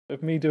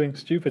Of me doing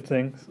stupid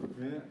things,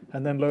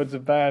 and then loads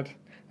of bad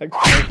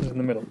explanations in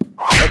the middle.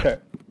 Okay,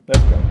 let's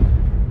go.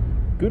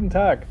 Guten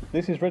Tag,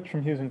 this is Rich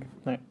from Hughes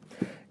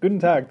Guten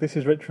Tag, this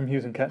is Rich from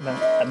Hughes Kettner,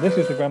 and this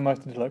is the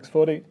GrandMeister Deluxe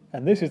 40,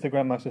 and this is the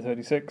GrandMeister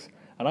 36,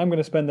 and I'm going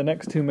to spend the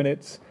next 2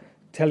 minutes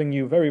telling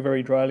you very,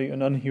 very dryly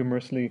and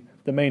unhumorously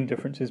the main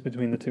differences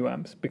between the two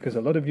amps, because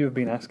a lot of you have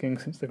been asking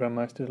since the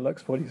GrandMeister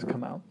Deluxe 40 has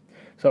come out.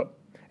 So,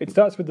 it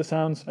starts with the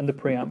sounds and the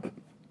preamp.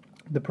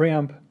 The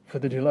preamp for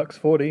the Deluxe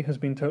 40 has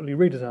been totally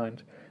redesigned.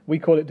 We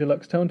call it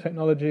Deluxe Tone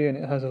Technology, and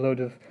it has a load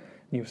of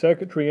new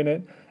circuitry in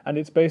it, and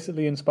it's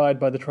basically inspired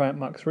by the Triumph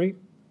Mark III,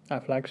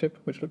 our flagship,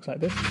 which looks like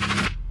this.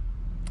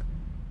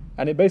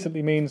 And it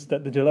basically means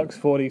that the Deluxe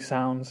 40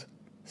 sounds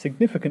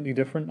significantly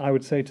different, I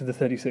would say, to the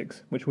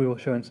 36, which we will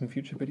show in some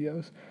future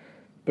videos.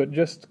 But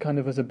just kind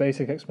of as a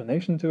basic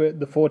explanation to it,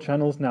 the 4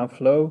 channels now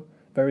flow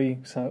very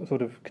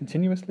sort of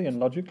continuously and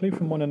logically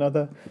from one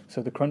another, so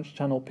the crunch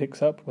channel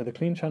picks up where the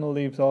clean channel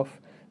leaves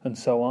off, and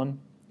so on.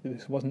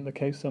 This wasn't the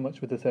case so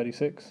much with the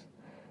 36.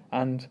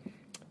 And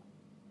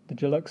the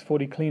Deluxe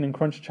 40 clean and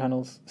crunch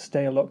channels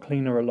stay a lot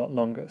cleaner a lot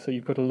longer, so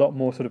you've got a lot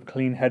more sort of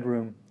clean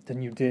headroom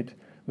than you did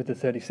with the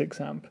 36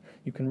 amp.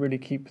 You can really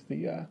keep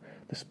the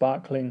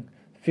sparkling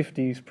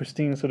 50s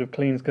pristine sort of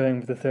cleans going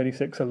with the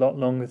 36 a lot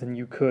longer than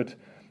you could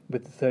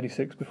with the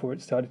 36 before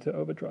it started to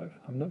overdrive.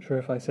 I'm not sure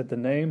if I said the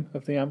name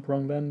of the amp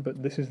wrong then,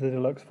 but this is the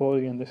Deluxe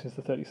 40 and this is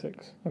the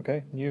 36.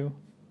 Okay, new,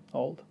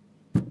 old.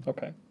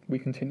 Okay, we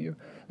continue.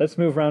 Let's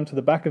move around to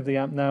the back of the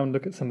amp now and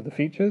look at some of the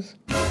features.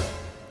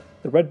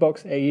 The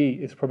Redbox AE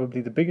is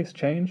probably the biggest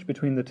change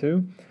between the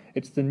two.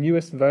 It's the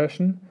newest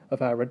version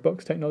of our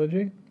Redbox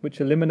technology,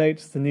 which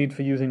eliminates the need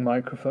for using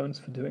microphones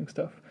for doing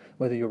stuff.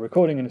 Whether you're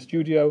recording in a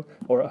studio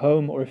or at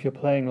home, or if you're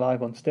playing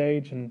live on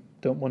stage and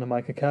don't want to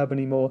mic a cab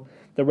anymore,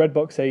 the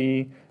Redbox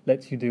AE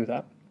lets you do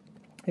that.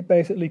 It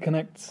basically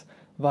connects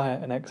via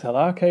an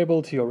XLR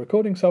cable to your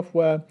recording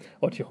software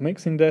or to your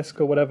mixing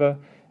desk or whatever,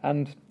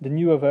 and the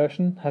newer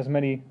version has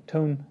many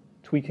tone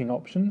tweaking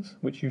options,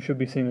 which you should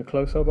be seeing a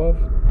close-up of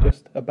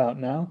just about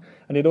now,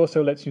 and it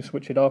also lets you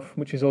switch it off,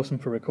 which is awesome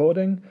for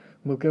recording.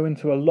 We'll go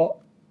into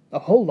a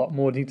whole lot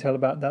more detail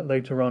about that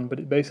later on, but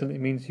it basically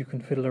means you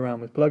can fiddle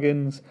around with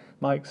plugins,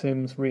 mic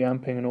sims,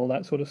 reamping and all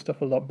that sort of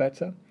stuff a lot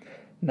better.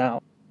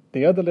 Now,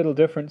 the other little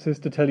differences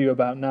to tell you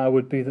about now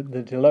would be that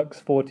the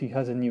Deluxe 40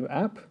 has a new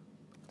app.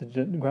 The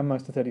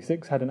GrandMeister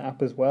 36 had an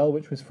app as well,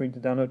 which was free to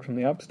download from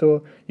the App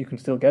Store. You can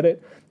still get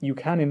it. You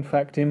can in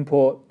fact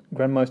import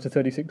GrandMeister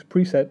 36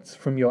 presets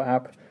from your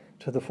app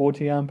to the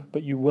 40 amp,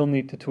 but you will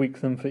need to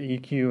tweak them for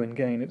EQ and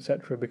gain,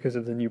 etc. because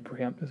of the new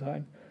preamp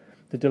design.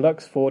 The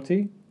Deluxe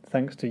 40,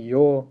 thanks to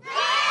your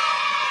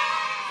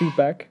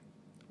feedback,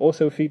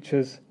 also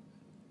features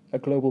a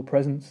global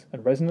presence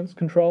and resonance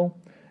control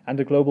and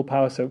a global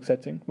power soak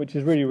setting, which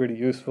is really, really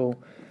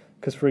useful.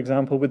 Because, for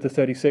example, with the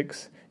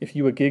 36, if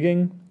you were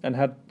gigging and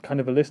had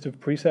kind of a list of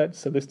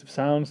presets, a list of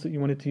sounds that you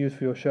wanted to use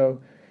for your show,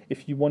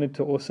 if you wanted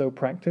to also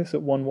practice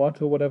at 1 watt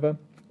or whatever,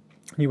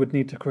 you would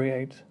need to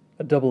create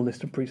a double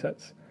list of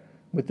presets.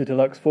 With the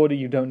Deluxe 40,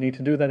 you don't need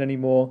to do that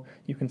anymore.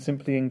 You can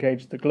simply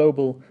engage the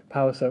global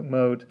power soak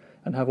mode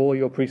and have all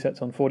your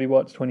presets on 40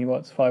 watts, 20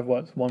 watts, 5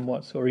 watts, 1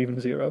 watts, or even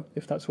 0,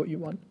 if that's what you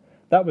want.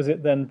 That was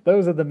it then.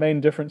 Those are the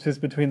main differences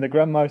between the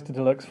GrandMeister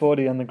Deluxe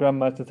 40 and the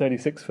GrandMeister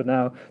 36 for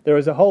now. There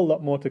is a whole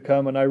lot more to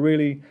come, and I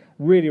really,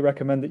 really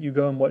recommend that you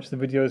go and watch the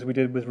videos we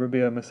did with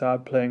Rabia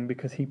Masad playing,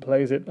 because he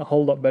plays it a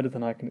whole lot better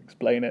than I can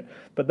explain it.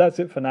 But that's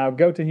it for now.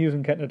 Go to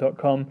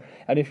hughesandkettner.com,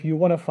 and if you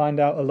want to find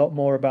out a lot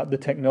more about the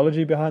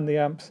technology behind the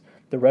amps,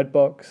 the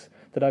Redbox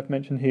that I've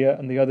mentioned here,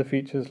 and the other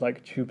features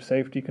like tube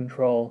safety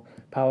control,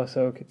 power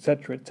soak,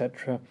 etc.,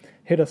 etc.,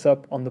 hit us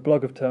up on the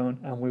blog of Tone,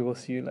 and we will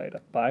see you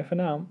later. Bye for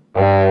now.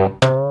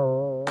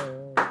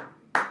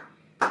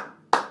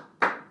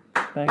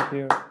 Thank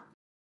you.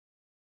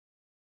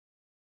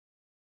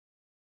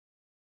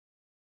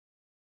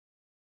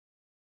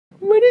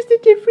 What is the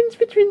difference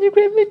between the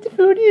GrandMeister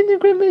 40 and the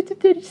GrandMeister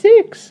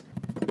 36?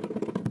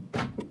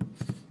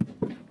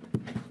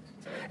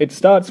 It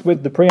starts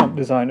with the preamp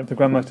design of the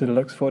GrandMeister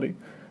Deluxe 40.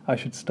 I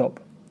should stop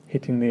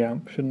hitting the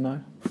amp, shouldn't I?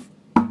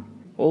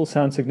 All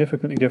sound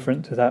significantly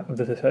different to that of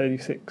the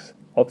 36,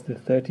 of the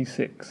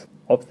 36,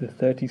 of the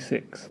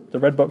 36. The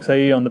Redbox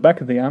AE on the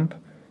back of the amp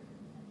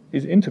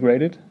is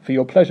integrated for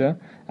your pleasure.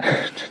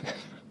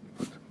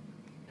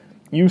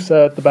 You,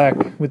 sir, at the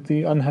back with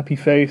the unhappy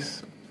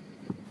face.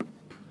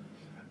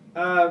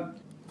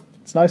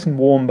 It's nice and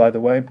warm, by the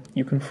way.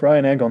 You can fry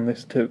an egg on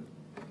this too.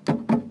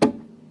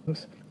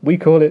 We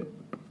call it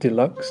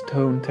Deluxe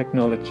Tone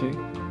Technology,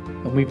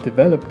 and we've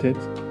developed it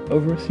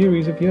over a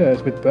series of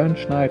years with Bernd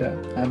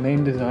Schneider, our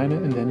main designer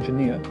and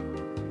engineer.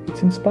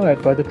 It's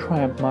inspired by the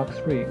Triumph Mark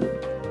III,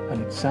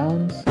 and it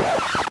sounds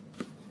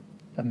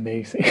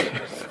amazing.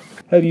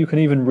 Hell, you can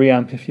even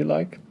reamp if you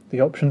like.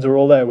 The options are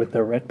all there with the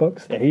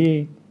Redbox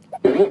AE.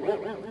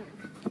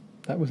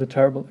 That was a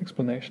terrible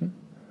explanation.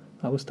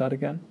 I will start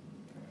again.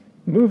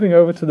 Moving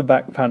over to the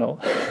back panel.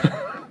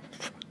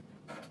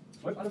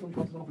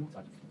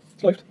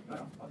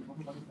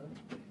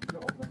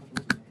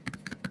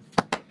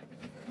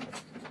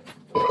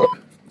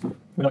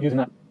 We're not using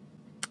that.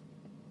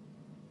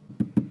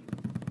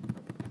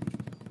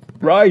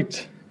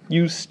 Right,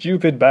 you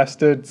stupid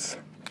bastards.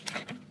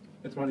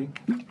 It's money.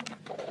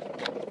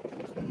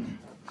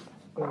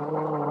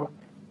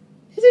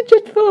 Is it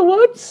just for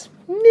once?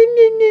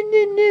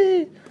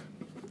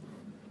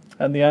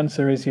 And the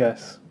answer is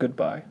yes.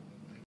 Goodbye.